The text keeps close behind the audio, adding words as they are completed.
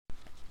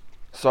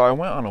So I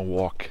went on a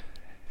walk,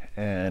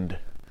 and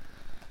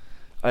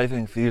I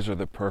think these are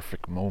the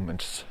perfect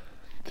moments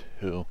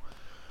to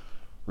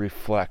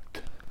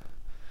reflect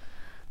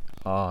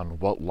on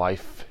what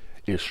life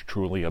is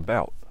truly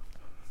about.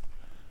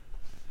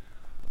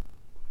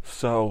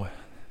 So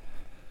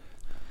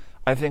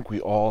I think we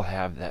all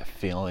have that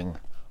feeling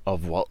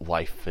of what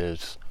life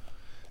is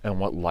and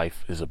what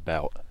life is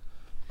about.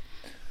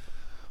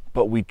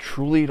 But we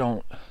truly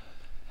don't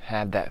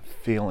have that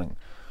feeling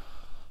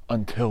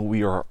until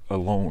we are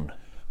alone,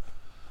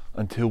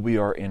 until we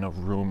are in a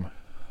room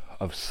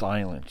of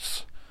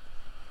silence,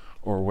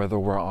 or whether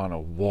we're on a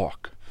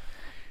walk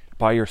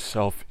by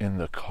yourself in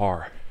the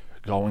car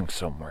going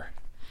somewhere.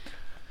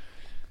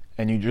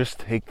 And you just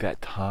take that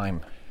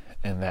time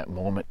and that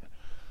moment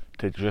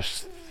to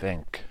just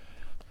think,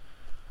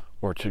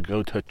 or to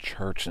go to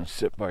church and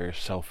sit by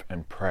yourself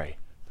and pray.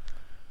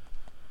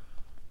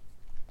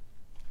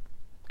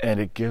 And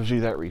it gives you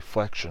that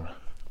reflection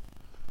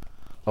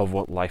of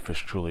what life is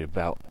truly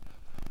about.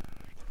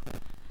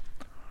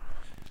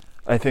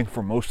 I think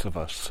for most of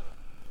us,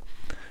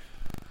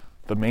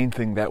 the main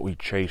thing that we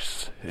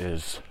chase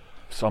is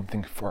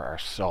something for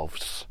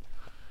ourselves,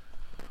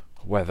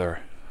 whether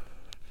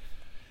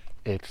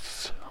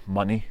it's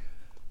money,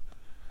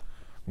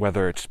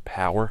 whether it's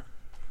power,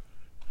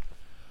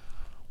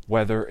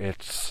 whether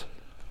it's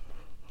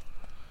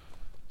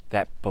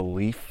that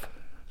belief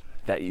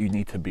that you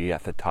need to be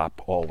at the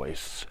top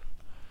always.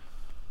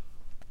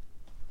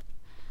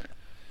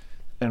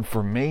 And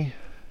for me,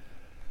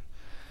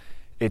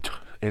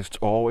 it's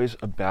always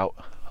about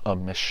a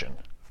mission.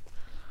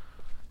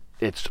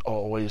 It's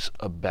always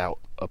about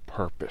a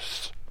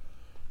purpose.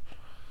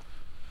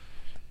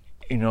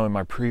 You know, in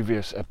my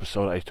previous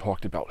episode, I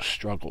talked about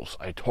struggles.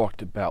 I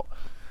talked about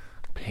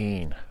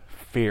pain,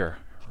 fear,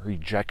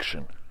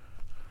 rejection.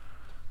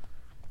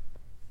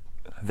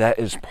 That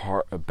is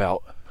part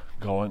about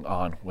going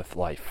on with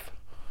life.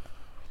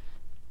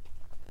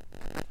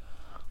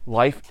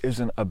 Life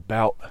isn't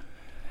about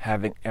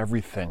having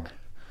everything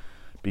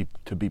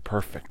to be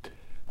perfect.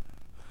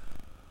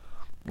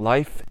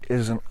 Life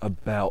isn't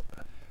about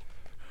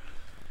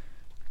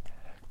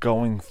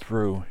going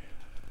through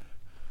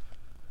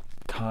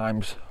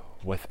times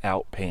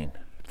without pain,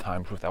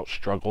 times without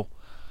struggle,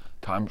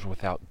 times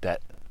without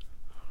debt.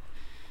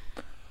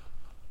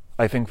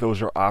 I think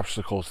those are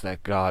obstacles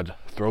that God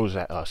throws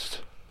at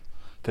us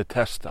to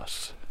test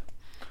us,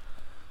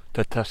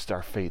 to test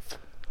our faith.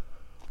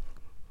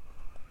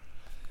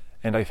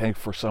 And I think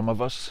for some of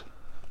us,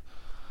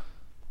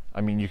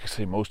 I mean, you could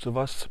say most of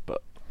us,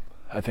 but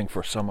I think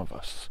for some of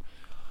us,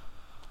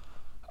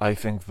 I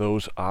think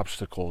those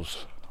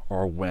obstacles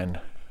are when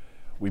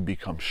we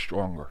become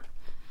stronger,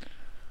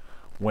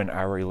 when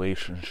our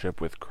relationship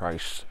with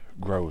Christ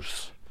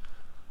grows.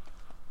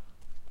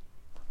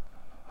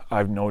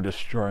 I've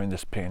noticed during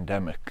this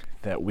pandemic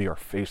that we are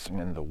facing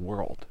in the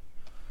world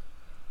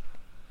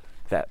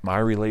that my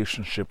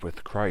relationship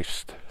with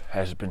Christ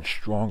has been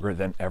stronger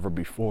than ever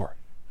before.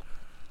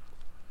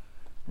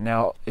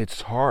 Now,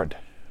 it's hard.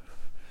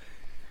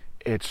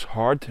 It's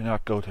hard to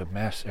not go to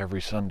Mass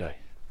every Sunday.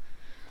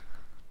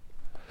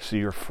 See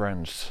your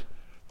friends.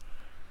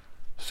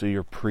 See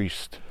your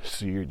priest.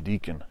 See your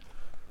deacon.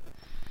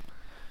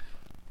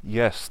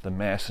 Yes, the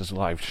Mass is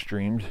live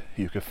streamed.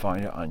 You can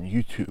find it on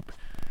YouTube,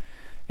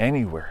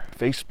 anywhere,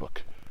 Facebook.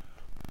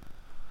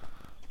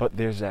 But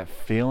there's that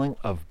feeling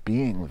of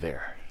being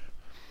there.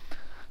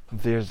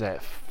 There's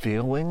that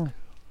feeling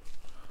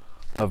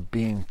of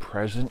being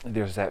present.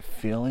 There's that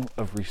feeling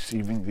of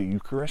receiving the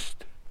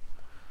Eucharist.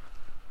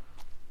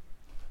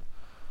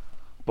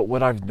 But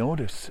what I've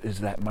noticed is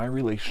that my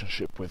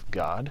relationship with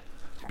God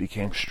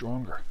became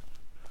stronger.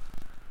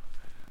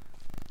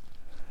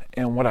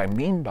 And what I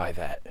mean by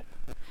that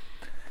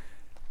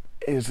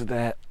is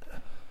that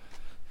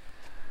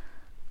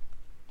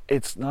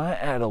it's not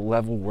at a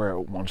level where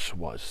it once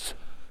was.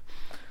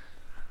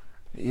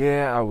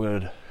 Yeah, I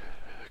would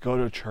go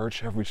to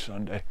church every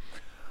Sunday.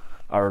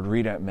 I would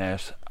read at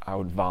Mass. I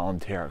would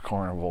volunteer at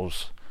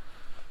carnivals.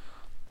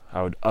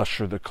 I would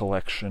usher the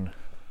collection.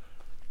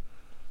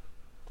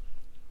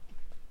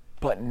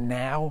 But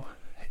now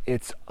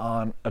it's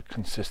on a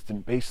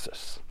consistent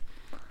basis.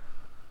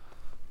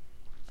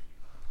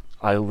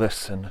 I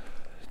listen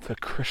to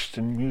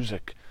Christian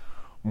music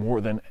more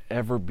than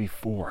ever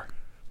before.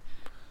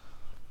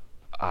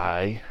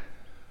 I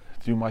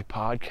do my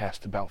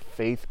podcast about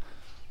faith,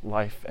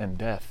 life, and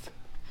death.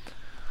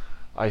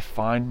 I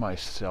find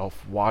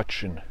myself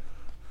watching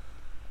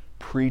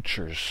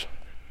preachers,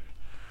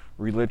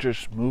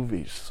 religious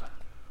movies.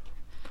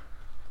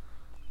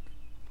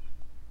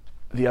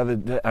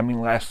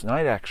 Last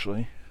night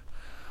actually,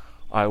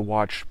 I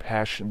watched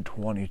Passion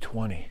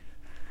 2020.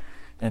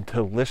 And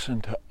to listen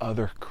to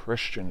other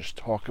Christians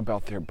talk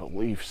about their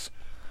beliefs,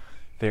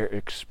 their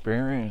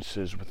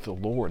experiences with the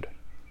Lord.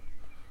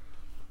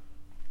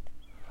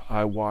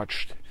 I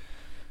watched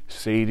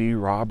Sadie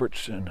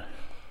Robertson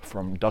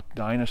from Duck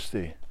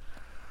Dynasty.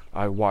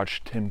 I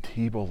watched Tim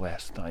Tebow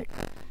last night.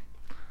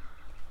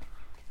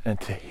 And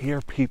to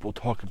hear people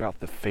talk about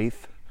the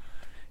faith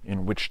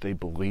in which they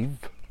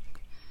believe.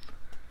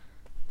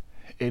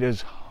 It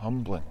is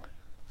humbling,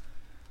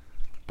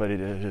 but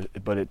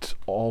it's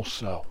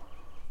also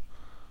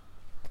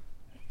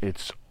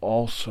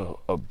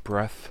a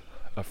breath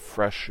of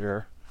fresh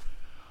air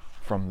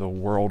from the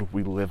world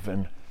we live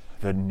in,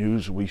 the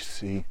news we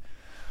see,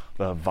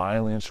 the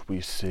violence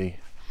we see,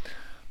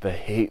 the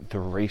hate, the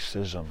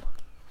racism.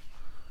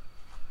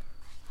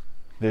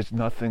 There's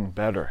nothing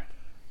better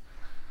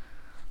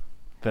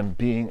than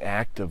being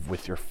active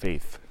with your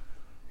faith.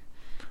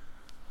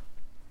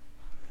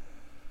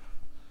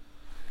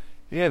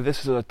 Yeah,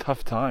 this is a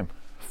tough time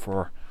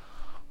for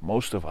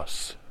most of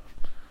us,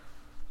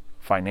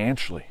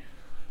 financially.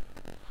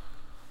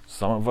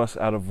 Some of us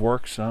out of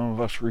work, some of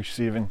us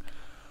receiving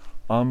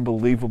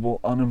unbelievable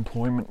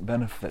unemployment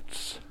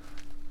benefits.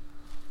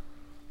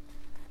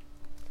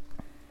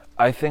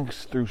 I think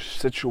through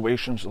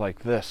situations like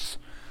this,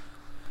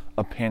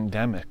 a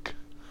pandemic,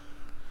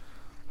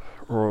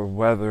 or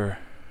whether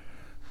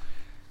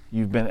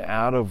you've been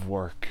out of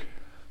work,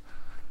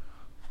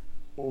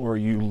 or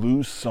you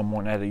lose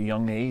someone at a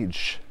young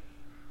age,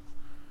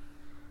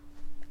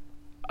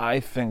 I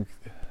think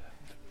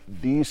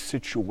these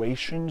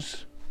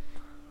situations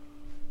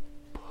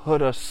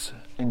put us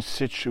in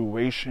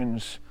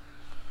situations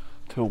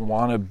to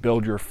want to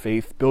build your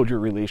faith, build your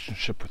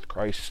relationship with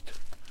Christ.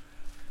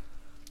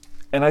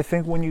 And I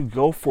think when you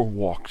go for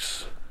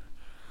walks,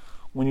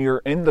 when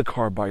you're in the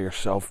car by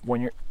yourself,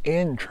 when you're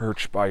in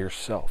church by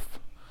yourself,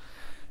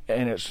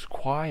 and it's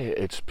quiet,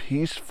 it's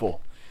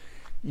peaceful,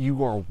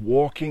 you are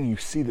walking, you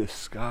see the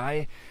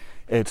sky,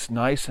 it's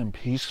nice and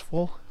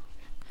peaceful,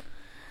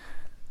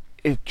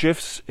 it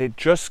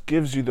just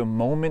gives you the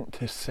moment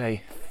to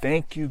say,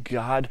 thank you,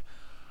 God,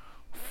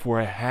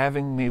 for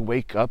having me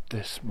wake up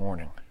this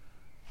morning.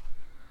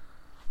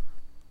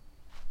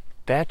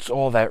 That's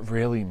all that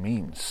really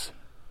means.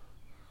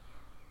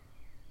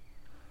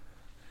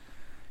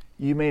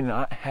 You may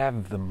not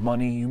have the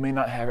money, you may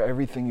not have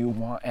everything you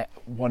want at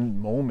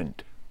one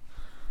moment,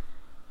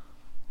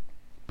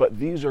 but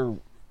these are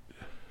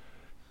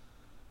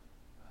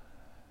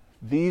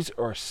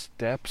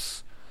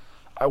steps.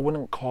 I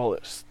wouldn't call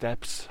it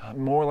steps,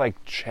 more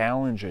like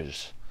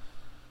challenges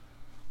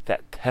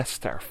that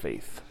test our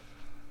faith.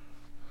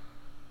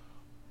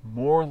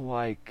 More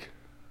like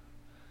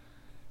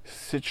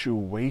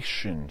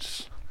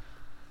situations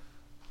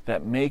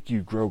that make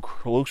you grow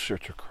closer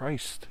to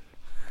Christ,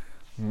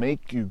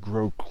 make you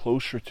grow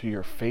closer to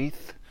your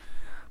faith,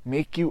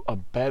 make you a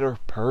better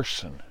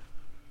person,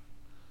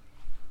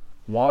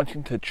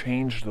 wanting to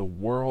change the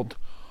world,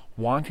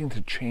 wanting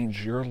to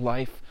change your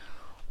life,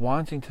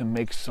 wanting to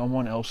make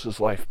someone else's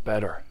life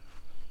better.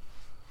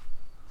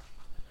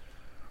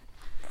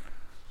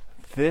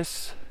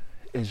 This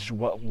is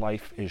what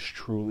life is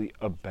truly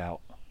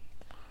about.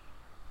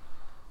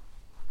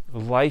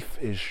 Life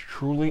is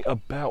truly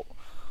about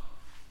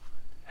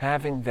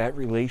having that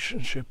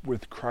relationship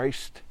with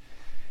Christ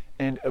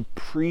and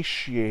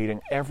appreciating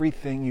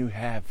everything you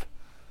have,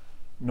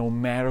 no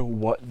matter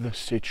what the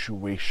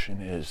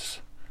situation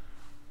is.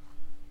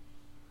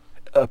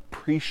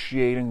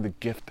 Appreciating the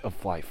gift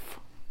of life.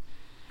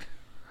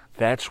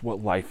 That's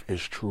what life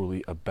is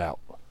truly about.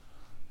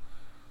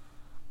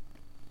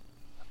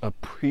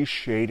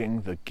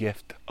 Appreciating the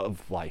gift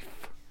of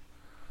life.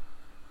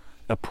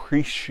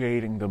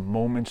 Appreciating the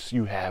moments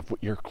you have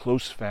with your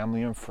close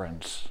family and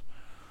friends.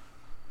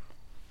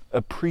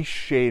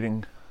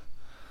 Appreciating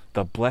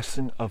the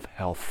blessing of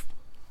health.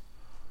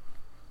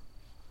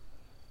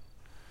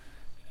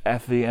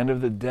 At the end of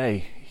the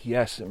day,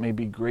 yes, it may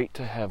be great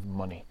to have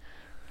money.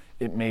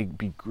 It may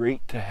be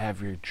great to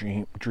have your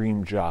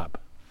dream job.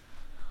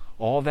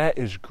 All that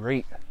is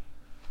great.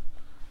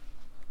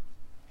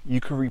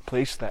 You could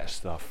replace that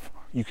stuff.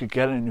 You could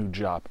get a new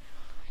job.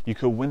 You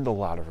could win the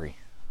lottery.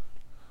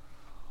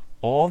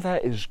 All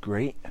that is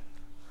great,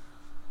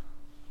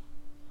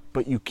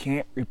 but you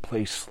can't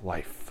replace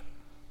life.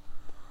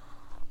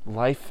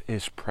 Life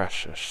is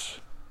precious.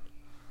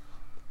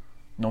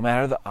 No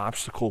matter the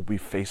obstacle we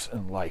face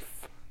in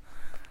life,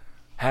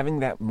 having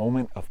that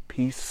moment of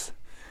peace,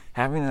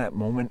 having that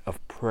moment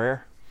of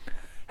prayer,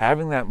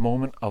 having that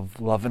moment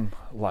of loving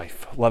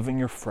life, loving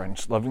your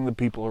friends, loving the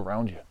people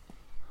around you,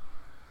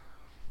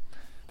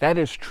 that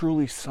is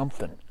truly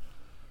something.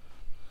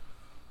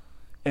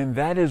 And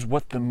that is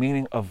what the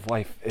meaning of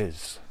life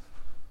is.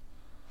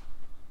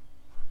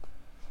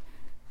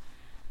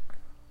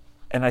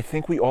 And I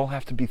think we all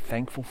have to be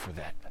thankful for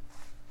that.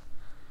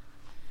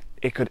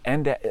 It could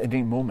end at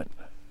any moment.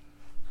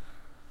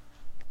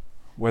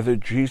 Whether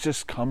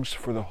Jesus comes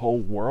for the whole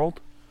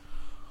world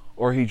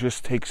or he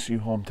just takes you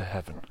home to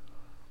heaven.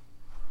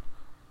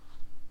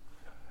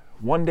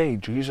 One day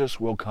Jesus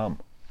will come.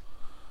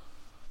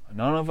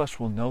 None of us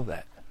will know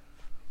that.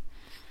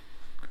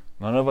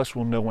 None of us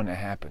will know when it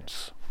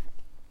happens.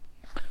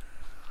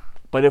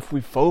 But if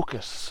we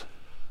focus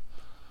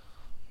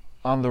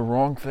on the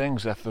wrong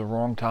things at the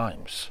wrong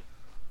times,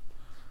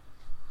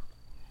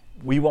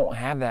 we won't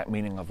have that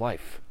meaning of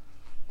life.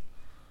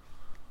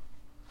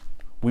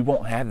 We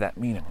won't have that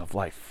meaning of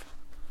life.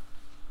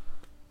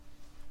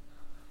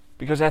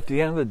 Because at the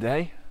end of the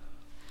day,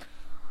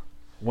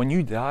 when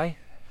you die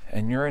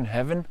and you're in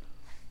heaven,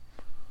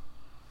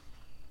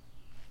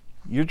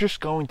 you're just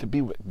going to be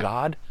with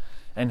God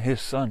and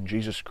His Son,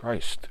 Jesus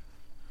Christ.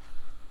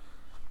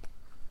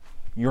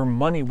 Your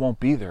money won't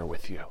be there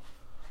with you.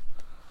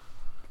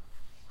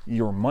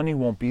 Your money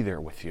won't be there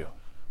with you.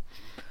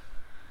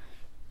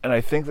 And I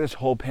think this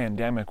whole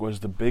pandemic was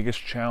the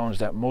biggest challenge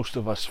that most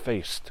of us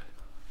faced.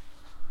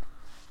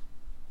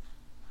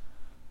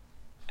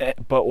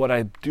 But what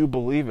I do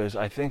believe is,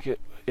 I think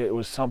it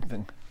was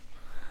something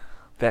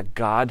that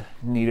God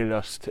needed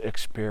us to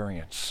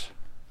experience.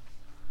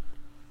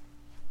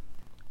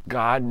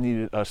 God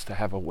needed us to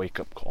have a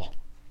wake-up call.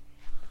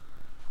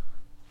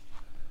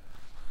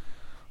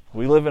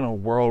 We live in a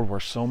world where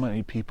so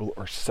many people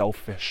are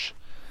selfish,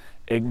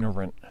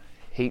 ignorant,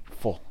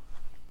 hateful.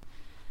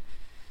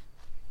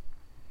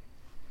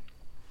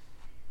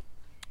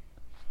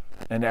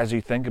 And as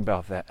you think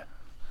about that,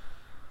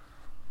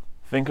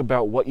 think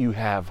about what you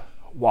have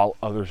while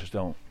others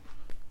don't.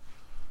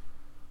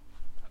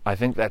 I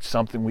think that's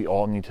something we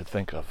all need to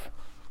think of.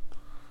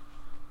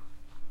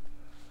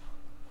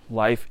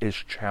 Life is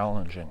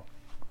challenging.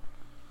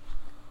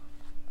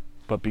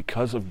 But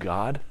because of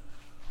God,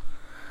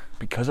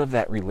 because of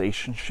that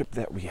relationship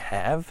that we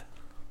have,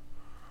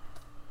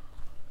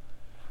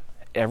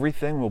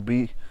 everything will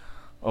be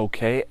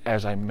okay,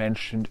 as I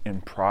mentioned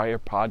in prior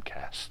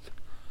podcasts.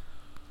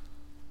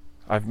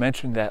 I've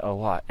mentioned that a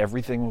lot.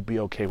 Everything will be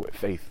okay with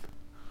faith.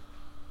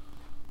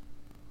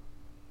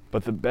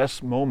 But the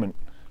best moment,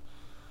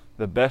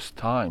 the best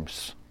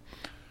times,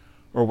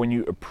 are when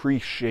you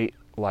appreciate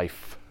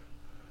life.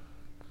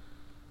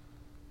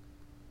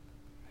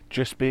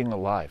 Just being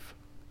alive.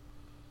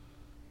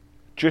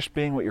 Just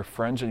being with your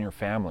friends and your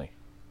family.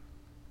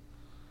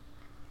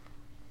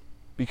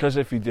 Because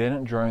if you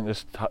didn't during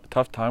this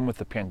tough time with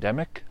the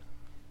pandemic,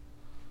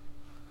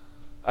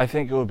 I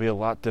think it would be a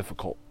lot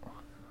difficult.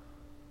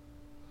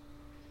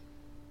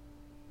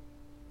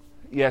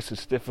 Yes,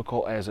 it's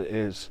difficult as it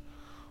is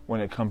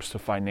when it comes to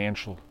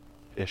financial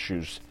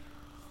issues,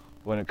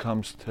 when it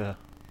comes to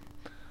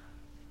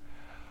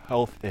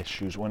health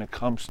issues, when it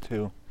comes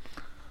to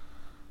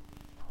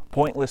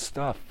pointless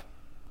stuff.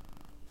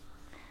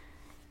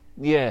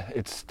 Yeah,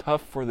 it's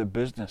tough for the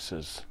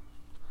businesses.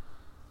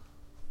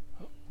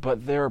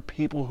 But there are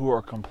people who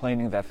are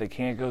complaining that they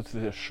can't go to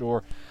the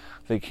shore,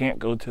 they can't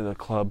go to the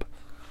club,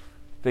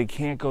 they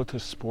can't go to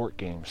sport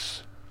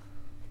games.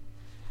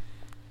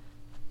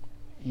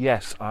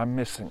 Yes, I'm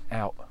missing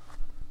out.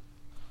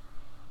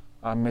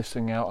 I'm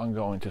missing out on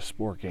going to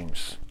sport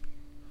games.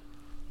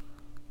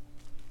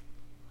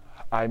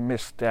 I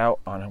missed out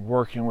on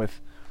working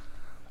with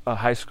a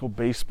high school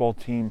baseball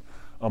team,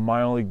 a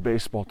minor league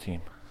baseball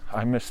team.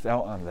 I missed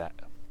out on that.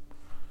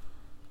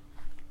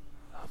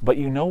 But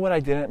you know what I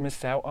didn't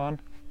miss out on?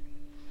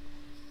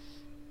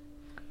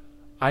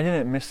 I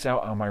didn't miss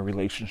out on my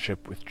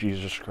relationship with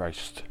Jesus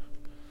Christ.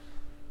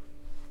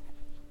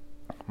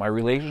 My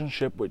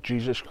relationship with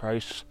Jesus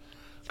Christ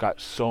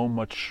got so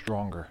much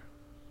stronger.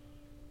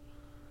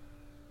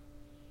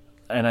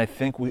 And I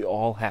think we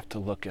all have to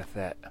look at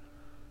that.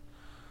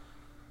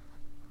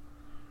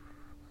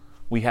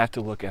 We have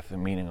to look at the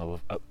meaning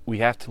of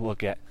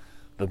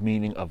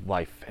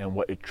life and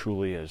what it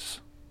truly is.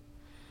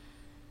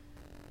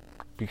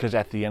 Because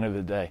at the end of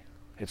the day,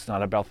 it's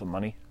not about the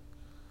money.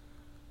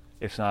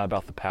 It's not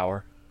about the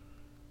power.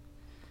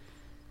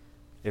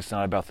 It's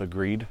not about the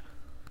greed.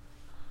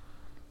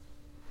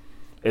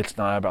 It's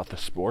not about the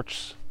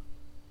sports.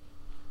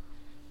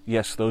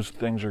 Yes, those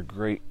things are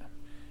great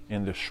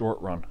in the short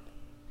run.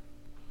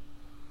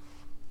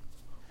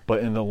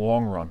 But in the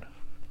long run,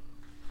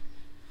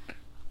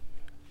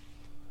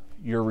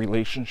 your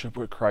relationship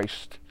with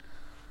Christ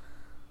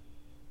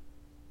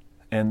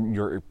and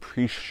your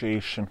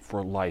appreciation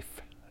for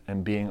life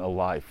and being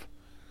alive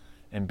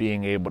and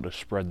being able to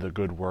spread the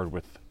good word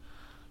with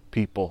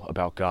people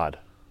about God,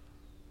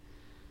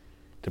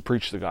 to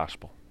preach the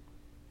gospel,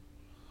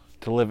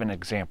 to live an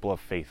example of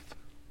faith.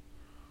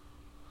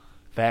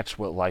 That's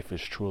what life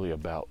is truly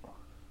about.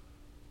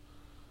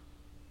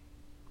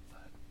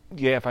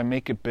 Yeah, if I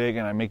make it big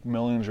and I make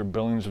millions or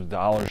billions of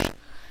dollars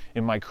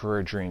in my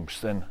career dreams,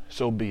 then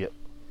so be it.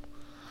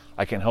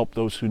 I can help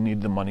those who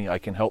need the money. I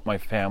can help my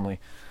family.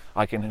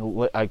 I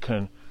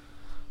can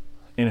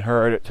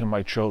inherit it to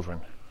my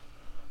children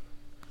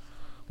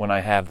when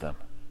I have them.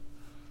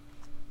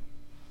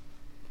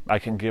 I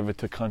can give it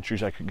to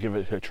countries. I could give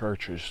it to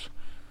churches.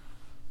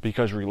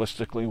 Because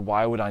realistically,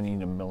 why would I need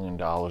 $1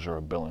 million or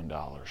 $1 billion?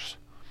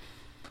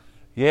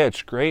 Yeah,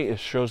 it's great. It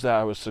shows that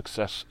I was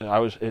successful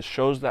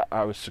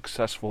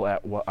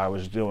at what I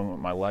was doing with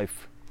my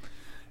life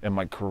and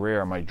my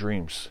career, my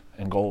dreams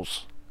and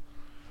goals.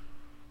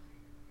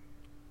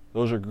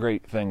 Those are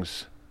great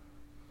things.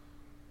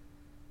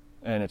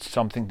 And it's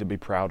something to be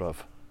proud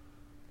of.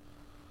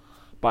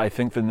 But I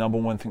think the number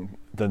one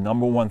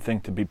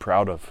thing to be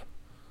proud of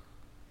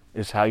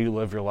is how you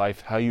live your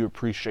life, how you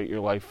appreciate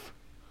your life,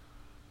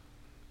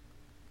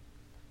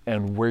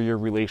 and where your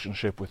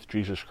relationship with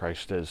Jesus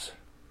Christ is.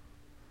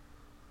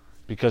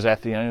 Because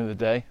at the end of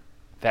the day,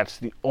 that's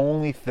the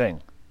only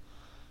thing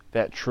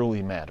that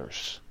truly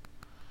matters.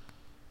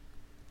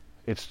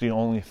 It's the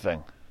only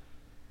thing.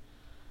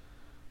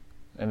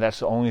 And that's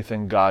the only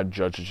thing God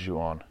judges you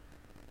on.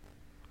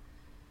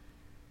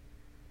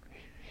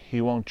 He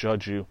won't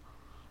judge you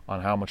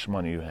on how much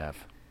money you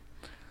have.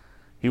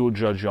 He will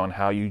judge you on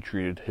how you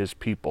treated His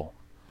people,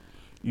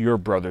 your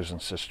brothers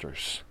and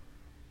sisters.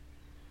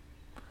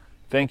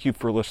 Thank you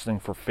for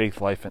listening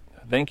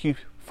Thank you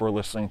for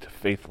listening to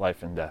Faith,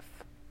 Life, and Death.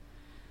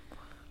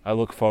 I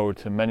look forward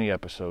to many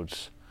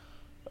episodes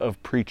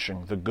of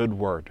preaching the good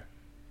word.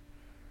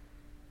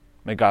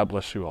 May God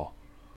bless you all.